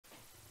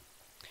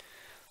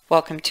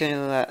Welcome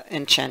to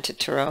Enchanted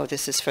Tarot.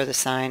 This is for the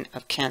sign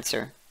of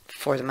Cancer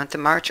for the month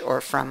of March,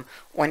 or from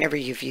whenever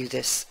you view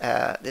this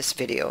this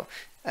video.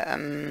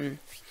 It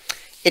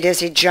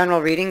is a general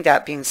reading.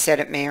 That being said,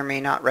 it may or may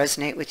not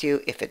resonate with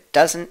you. If it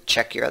doesn't,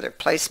 check your other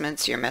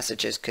placements. Your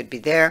messages could be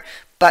there.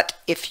 But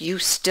if you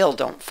still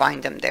don't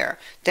find them there,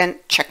 then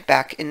check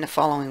back in the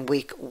following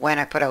week when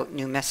I put out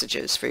new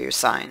messages for your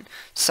sign.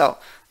 So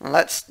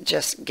let's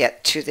just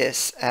get to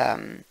this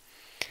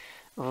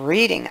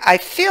reading. I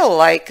feel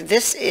like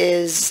this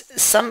is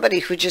somebody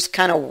who just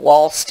kind of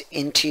waltzed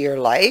into your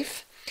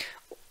life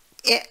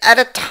at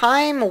a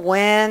time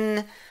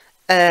when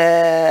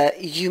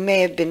you may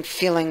have been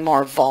feeling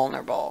more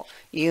vulnerable.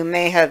 You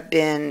may have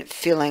been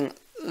feeling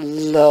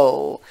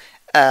low,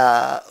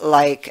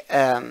 like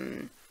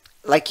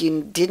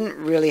you didn't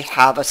really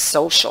have a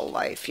social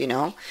life, you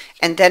know.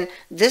 And then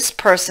this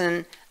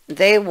person,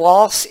 they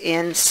waltz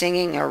in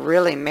singing a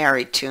really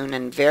merry tune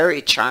and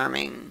very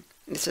charming.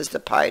 This is the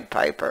Pied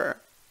Piper.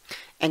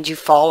 And you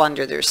fall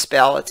under their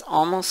spell. It's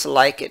almost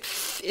like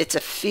it's a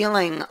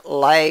feeling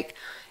like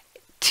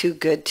too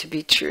good to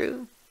be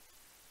true.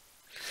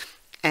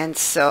 And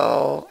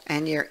so,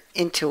 and your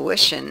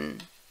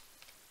intuition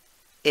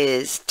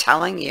is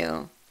telling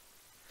you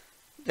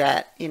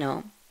that, you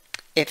know,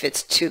 if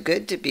it's too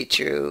good to be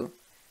true,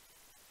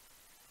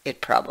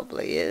 it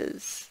probably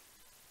is,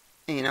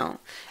 you know.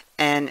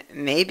 And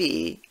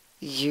maybe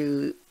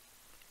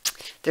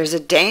there's a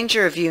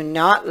danger of you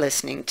not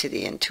listening to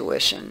the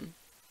intuition.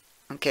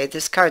 Okay,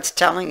 this card's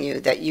telling you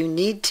that you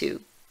need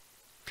to.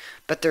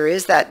 But there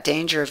is that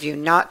danger of you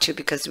not to,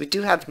 because we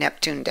do have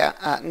Neptune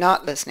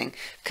not listening,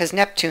 because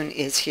Neptune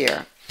is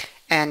here.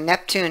 And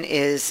Neptune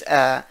is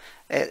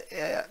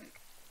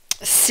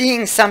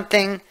seeing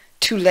something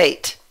too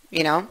late,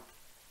 you know.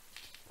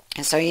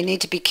 And so you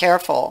need to be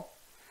careful.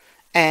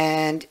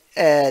 And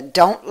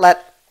don't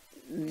let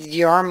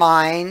your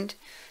mind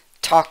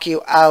talk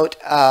you out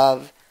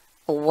of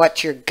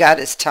what your gut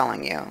is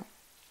telling you.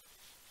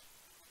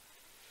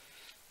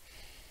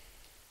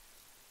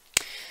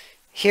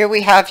 Here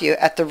we have you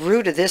at the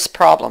root of this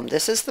problem.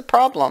 This is the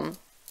problem.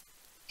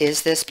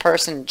 Is this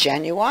person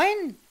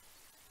genuine?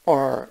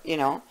 Or, you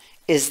know,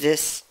 is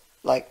this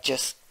like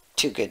just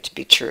too good to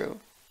be true?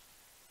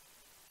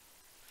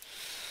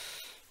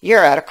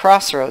 You're at a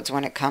crossroads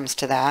when it comes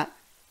to that.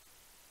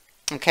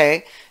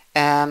 Okay?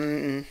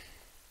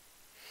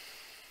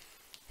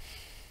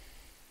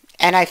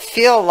 And I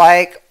feel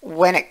like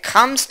when it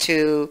comes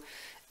to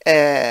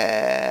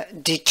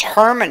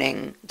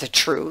determining the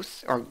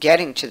truth, or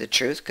getting to the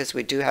truth, because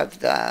we do have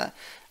the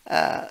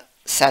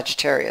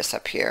Sagittarius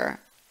up here,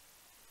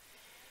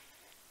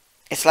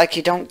 it's like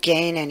you don't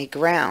gain any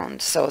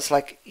ground. So it's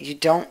like you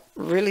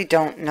really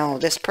don't know.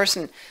 This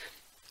person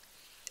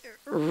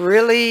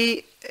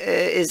really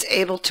is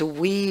able to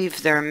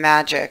weave their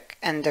magic,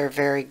 and they're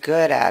very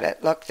good at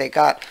it. Look, they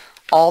got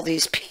all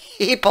these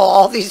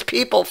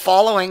people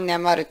following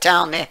them out of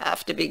town. They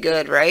have to be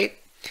good, right?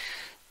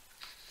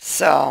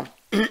 So,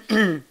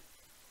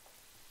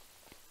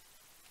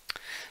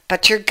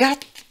 but your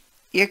gut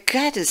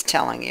is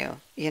telling you,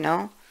 you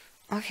know,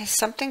 okay,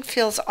 something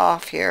feels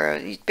off here.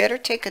 You better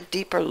take a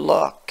deeper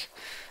look.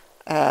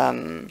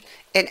 And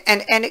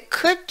it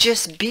could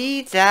just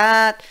be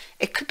that,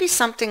 it could be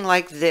something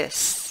like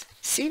this.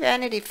 See,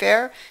 Vanity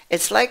Fair?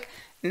 It's like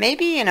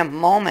maybe in a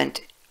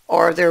moment,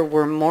 or there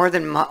were more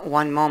than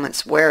one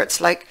moments where it's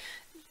like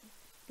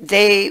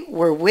they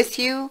were with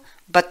you,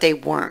 but they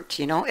weren't,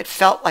 you know. It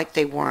felt like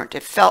they weren't.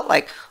 It felt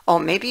like, oh,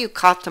 maybe you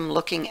caught them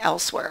looking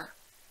elsewhere,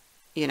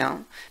 you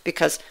know,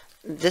 because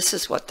this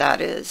is what that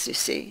is, you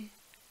see.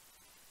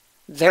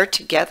 They're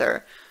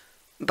together,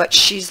 but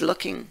she's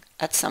looking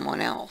at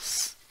someone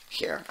else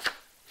here.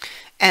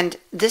 And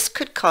this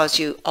could cause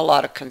you a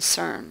lot of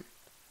concern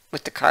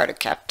with the card of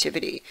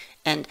captivity.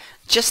 And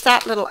just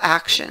that little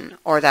action,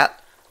 or that,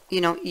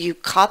 you know, you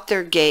caught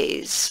their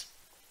gaze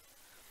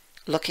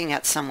looking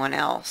at someone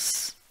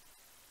else.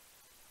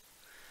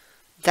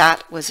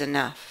 That was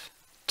enough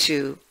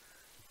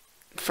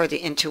for the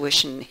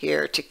intuition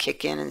here to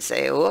kick in and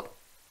say, oh,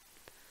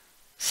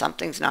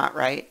 something's not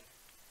right.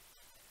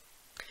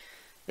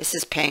 This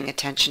is paying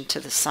attention to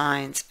the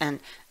signs,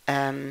 and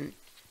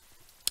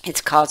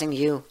it's causing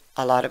you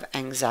a lot of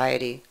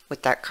anxiety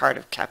with that card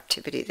of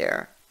captivity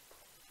there.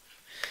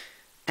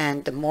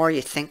 And the more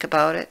you think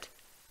about it,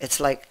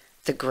 it's like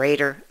the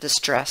greater the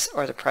stress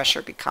or the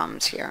pressure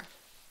becomes here.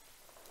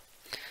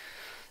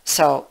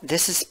 So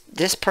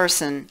this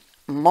person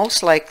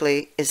most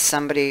likely is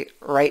somebody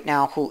right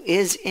now who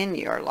is in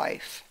your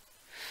life,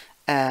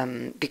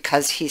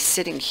 because he's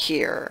sitting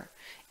here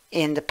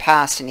in the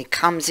past, and he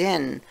comes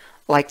in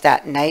like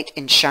that knight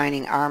in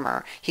shining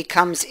armor. He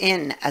comes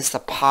in as the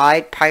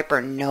Pied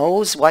Piper,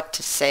 knows what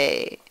to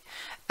say,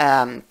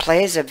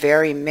 plays a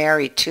very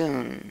merry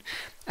tune,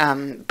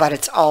 but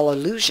it's all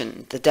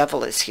illusion. The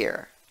devil is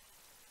here.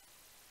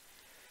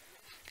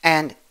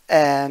 And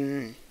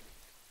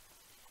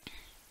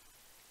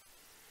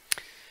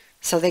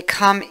so they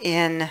come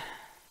in.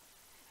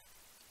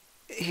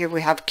 Here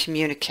we have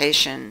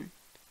communication.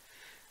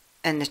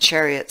 and the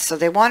Chariot. So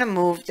they want to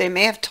move. They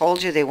may have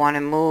told you they want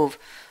to move,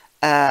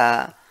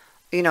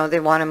 you know, they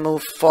want to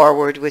move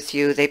forward with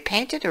you. They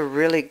painted a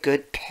really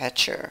good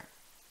picture.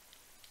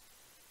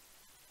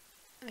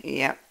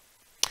 Yep.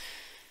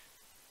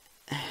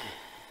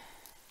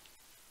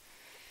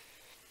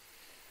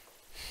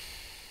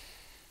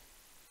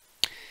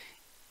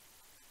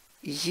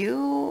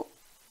 You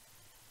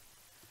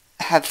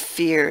have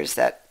fears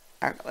that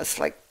are, it's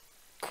like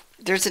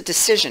there's a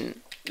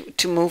decision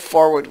to move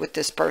forward with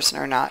this person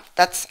or not.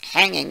 That's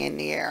hanging in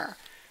the air.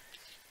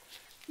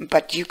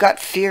 But you got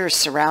fears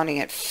surrounding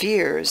it,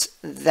 fears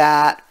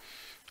that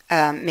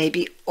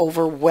maybe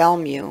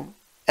overwhelm you,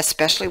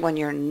 especially when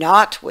you're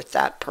not with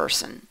that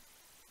person.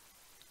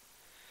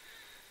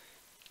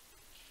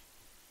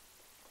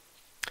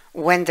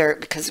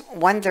 Because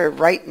when they're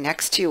right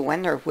next to you,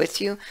 when they're with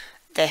you,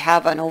 they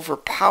have an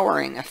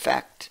overpowering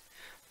effect.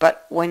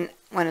 But when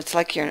it's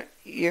like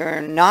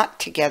you're not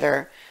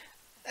together,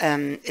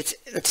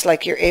 it's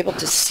like you're able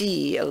to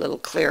see a little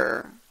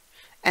clearer,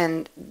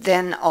 and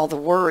then all the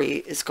worry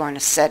is going to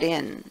set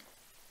in.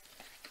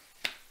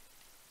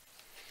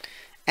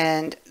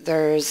 And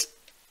it's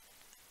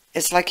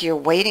like you're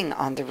waiting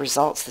on the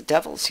results. The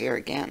devil's here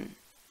again.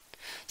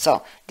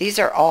 So these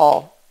are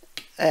all,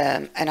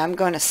 and I'm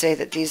going to say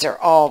that these are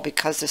all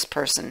because this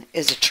person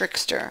is a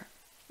trickster,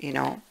 you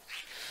know.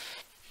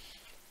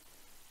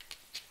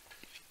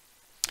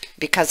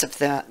 Because of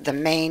the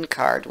main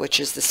card, which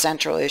is the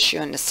central issue,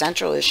 and the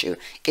central issue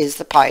is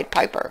the Pied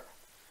Piper.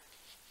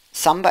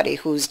 Somebody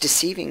who's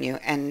deceiving you,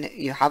 and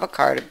you have a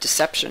card of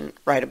deception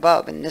right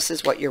above, and this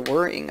is what you're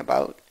worrying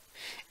about.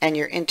 And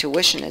your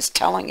intuition is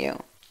telling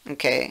you,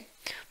 okay?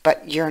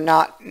 But you're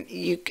not,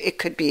 it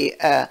could be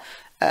a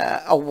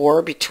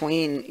war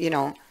between, you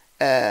know,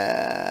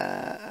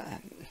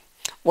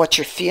 what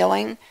you're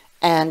feeling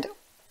and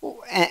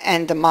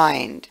the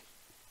mind.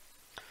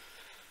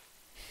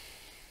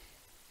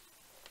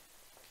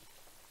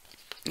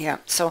 Yeah,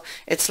 so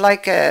it's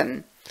like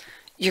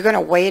you're going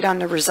to wait on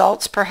the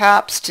results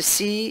perhaps to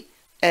see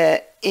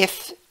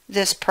if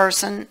this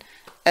person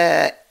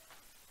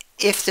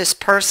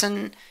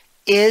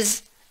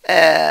is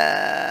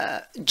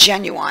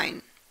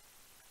genuine,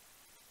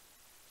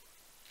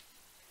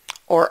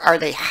 or are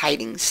they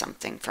hiding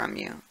something from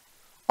you,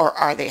 or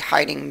are they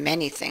hiding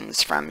many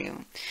things from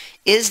you?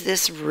 Is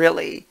this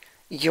really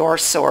your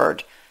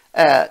sword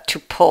to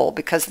pull?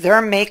 Because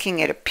they're making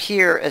it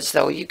appear as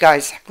though you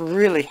guys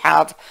really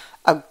have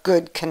a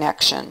good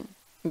connection,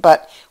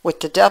 but with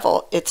the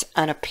devil it's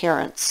an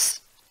appearance.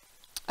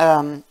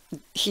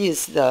 He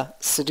is the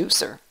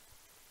seducer.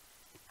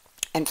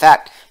 In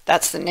fact,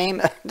 that's the name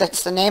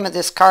of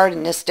this card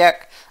in this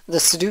deck, the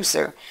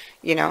seducer,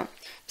 you know.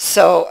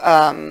 So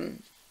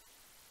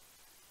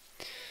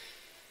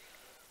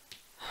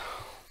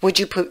would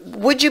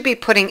you be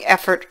putting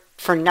effort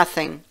for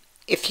nothing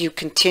if you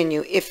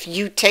continue, if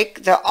you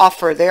take the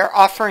offer? They're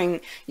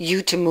offering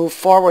you to move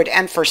forward,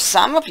 and for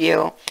some of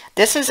you,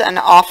 this is an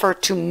offer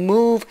to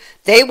move.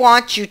 They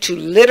want you to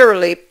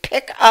literally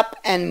pick up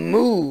and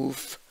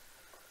move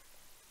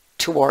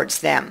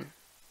towards them.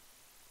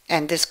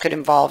 And this could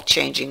involve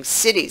changing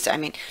cities. I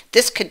mean,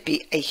 this could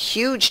be a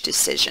huge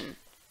decision.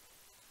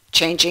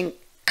 Changing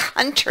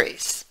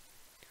countries.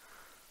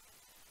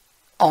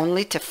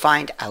 Only to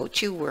find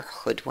out you were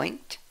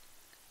hoodwinked.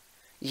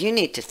 You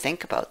need to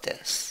think about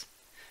this,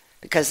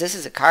 because this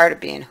is a card of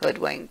being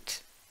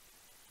hoodwinked.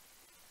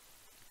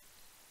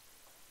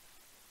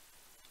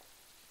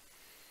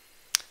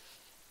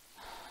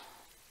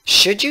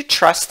 Should you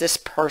trust this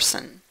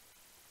person?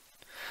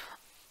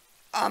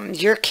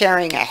 You're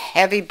carrying a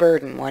heavy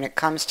burden when it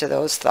comes to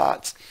those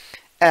thoughts.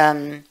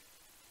 The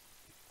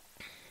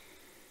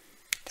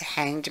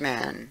Hanged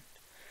Man.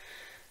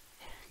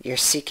 You're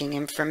seeking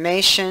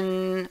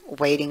information,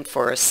 waiting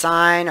for a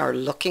sign, or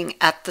looking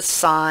at the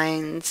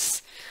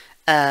signs.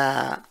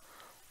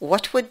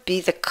 What would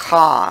be the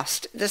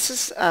cost? This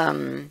is,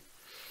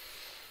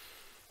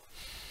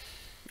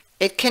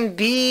 it can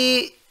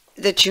be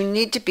that you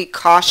need to be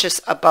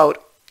cautious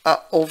about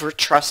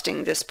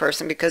over-trusting this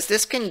person, because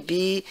this can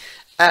be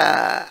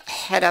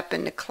head up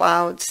in the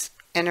clouds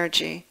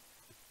energy.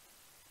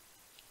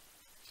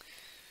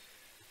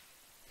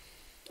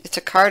 It's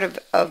a card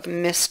of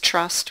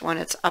mistrust when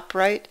it's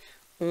upright.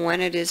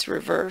 When it is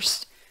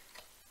reversed,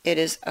 it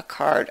is a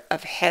card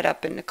of head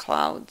up in the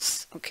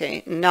clouds,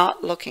 okay?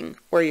 Not looking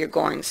where you're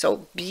going,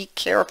 so be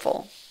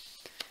careful.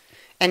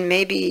 And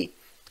maybe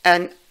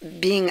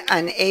being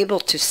unable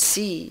to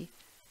see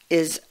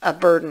is a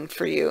burden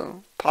for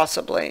you,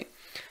 possibly.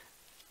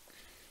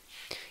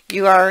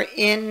 You are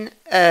in,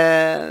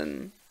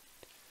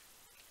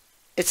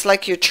 it's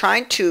like you're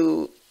trying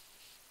to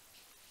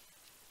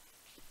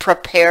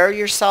prepare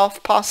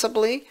yourself,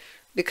 possibly,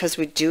 because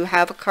we do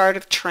have a card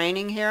of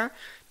training here,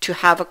 to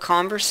have a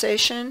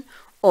conversation,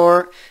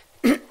 or,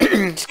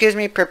 excuse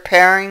me,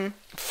 preparing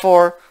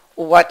for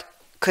what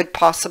could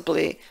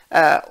possibly,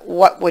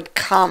 what would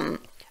come,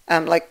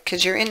 like,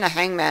 because you're in the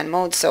hangman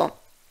mode, so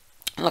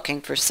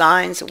looking for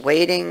signs,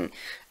 waiting,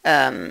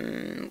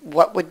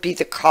 What would be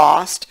the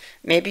cost?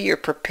 Maybe you're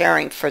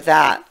preparing for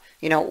that.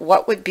 You know,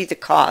 what would be the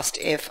cost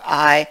if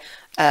I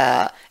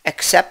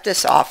accept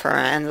this offer,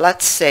 and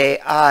let's say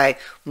I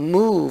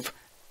move,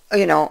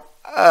 you know,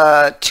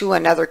 to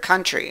another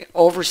country,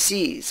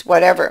 overseas,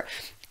 whatever,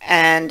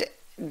 and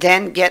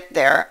then get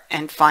there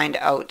and find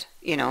out,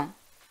 you know,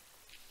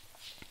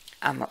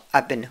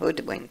 I've been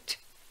hoodwinked.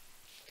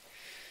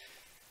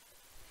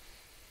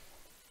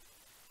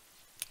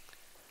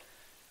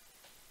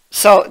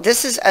 So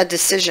this is a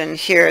decision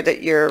here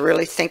that you're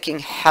really thinking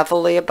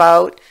heavily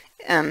about.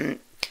 And,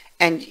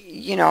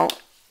 you know,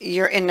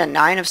 you're in the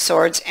Nine of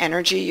Swords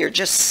energy. You're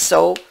just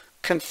so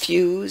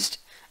confused.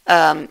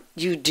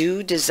 You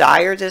do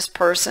desire this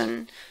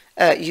person.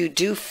 You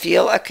do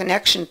feel a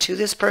connection to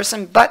this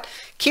person. But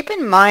keep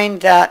in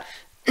mind that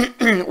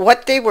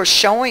what they were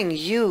showing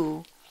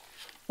you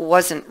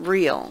wasn't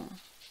real.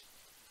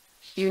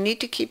 You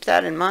need to keep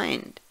that in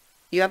mind.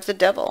 You have the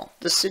devil,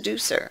 the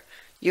seducer.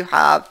 You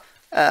have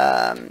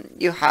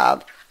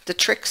the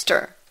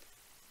trickster.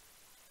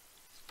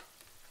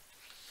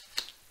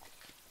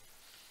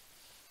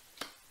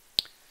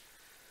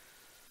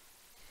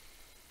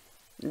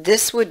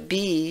 This would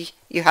be,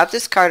 you have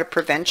this card of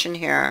prevention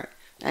here,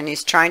 and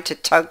he's trying to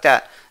tug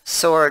that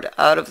sword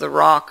out of the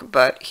rock,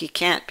 but he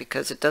can't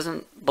because it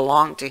doesn't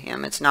belong to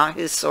him. It's not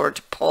his sword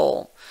to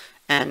pull.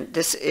 And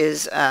this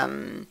is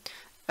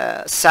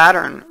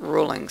Saturn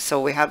ruling,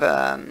 so we have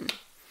a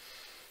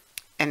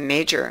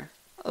major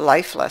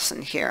life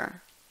lesson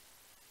here.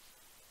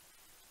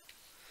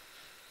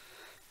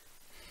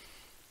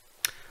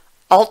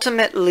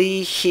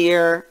 Ultimately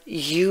here,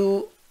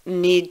 you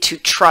need to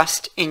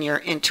trust in your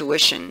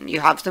intuition.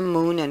 You have the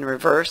moon in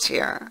reverse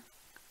here.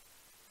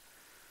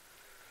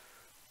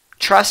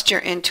 Trust your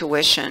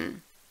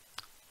intuition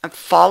and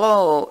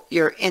follow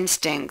your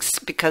instincts,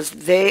 because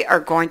they are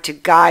going to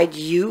guide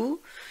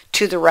you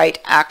to the right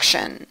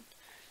action.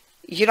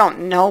 You don't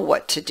know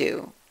what to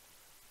do,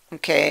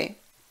 okay?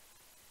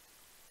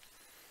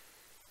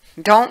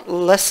 Don't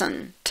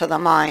listen to the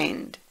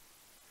mind.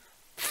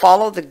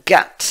 Follow the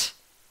gut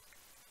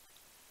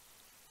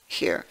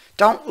here.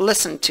 Don't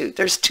listen to.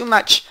 There's too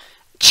much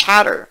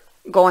chatter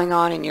going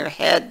on in your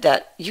head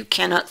that you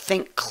cannot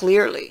think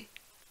clearly.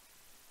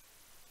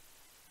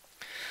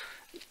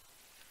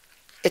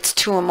 It's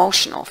too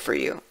emotional for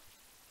you.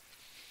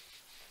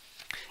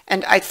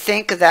 And I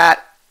think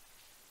that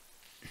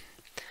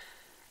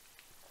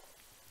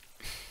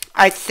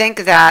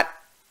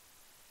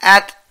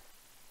at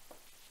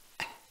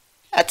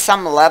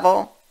some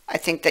level, I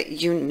think that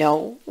you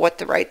know what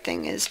the right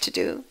thing is to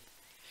do.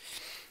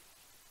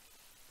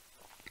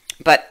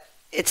 But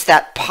it's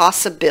that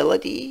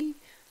possibility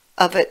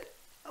of it.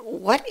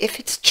 What if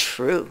it's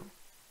true?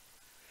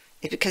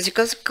 Because it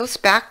goes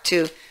back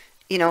to,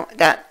 you know,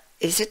 that,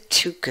 is it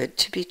too good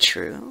to be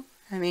true?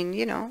 I mean,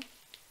 you know,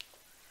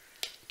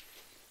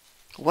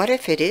 what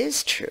if it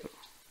is true?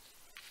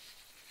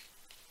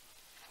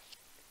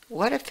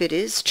 What if it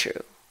is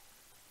true?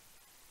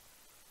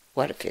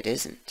 What if it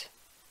isn't?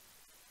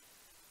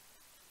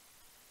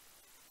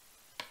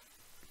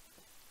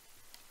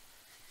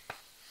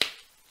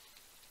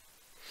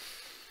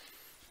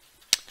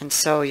 And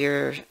so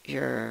you're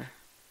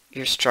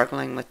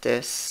struggling with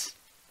this,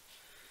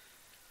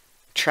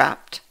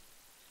 trapped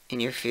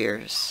in your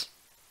fears.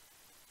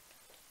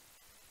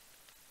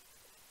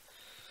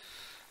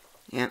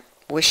 Yeah,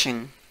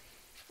 wishing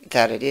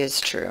that it is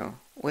true,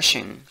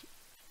 wishing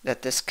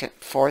that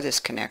for this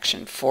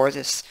connection, for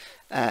this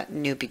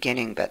new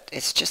beginning, but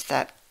it's just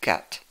that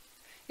gut.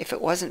 If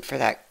it wasn't for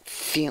that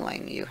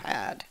feeling you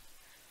had,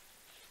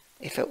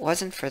 if it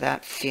wasn't for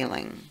that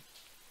feeling,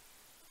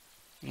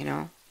 you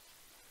know,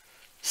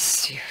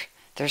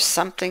 there's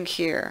something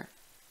here.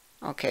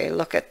 Okay,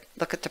 look at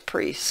the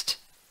priest.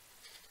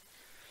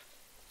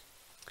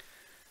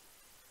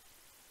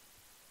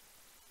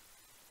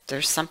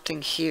 There's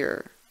something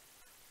here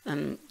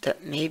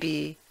that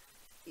maybe,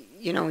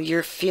 you know,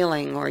 you're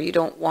feeling or you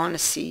don't want to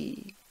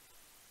see.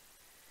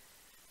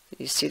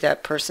 You see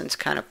that person's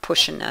kind of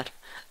pushing that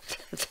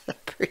the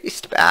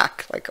priest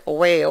back, like,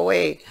 away,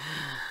 away.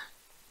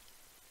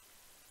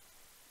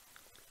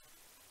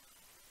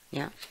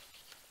 Yeah.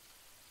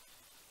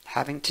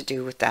 Having to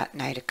do with that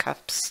Knight of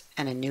Cups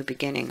and a new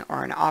beginning,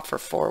 or an offer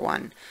for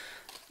one.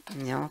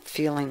 You know,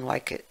 feeling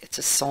like it's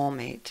a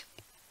soulmate.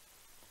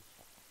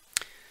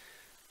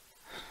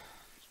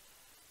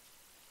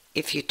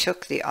 If you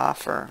took the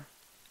offer,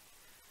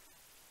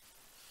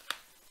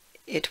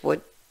 it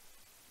would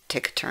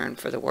take a turn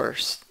for the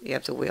worse. You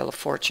have the Wheel of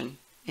Fortune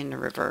in the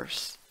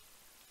reverse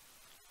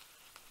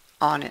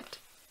on it.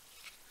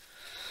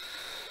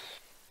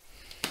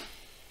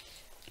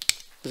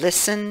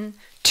 Listen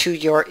to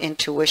your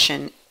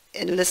intuition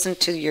and listen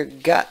to your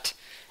gut,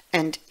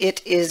 and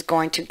it is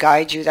going to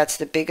guide you. That's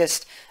the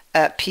biggest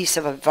piece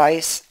of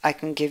advice I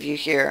can give you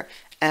here.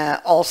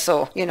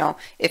 Also, you know,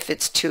 if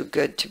it's too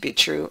good to be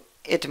true,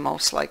 it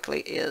most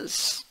likely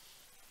is.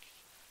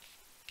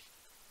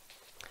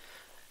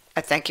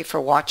 I thank you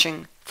for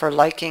watching. for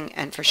liking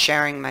and for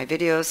sharing my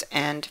videos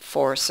and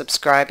for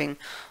subscribing.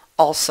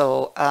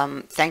 Also,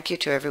 thank you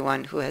to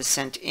everyone who has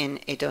sent in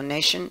a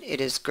donation. It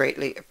is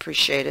greatly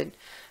appreciated.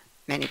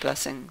 Many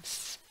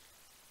blessings.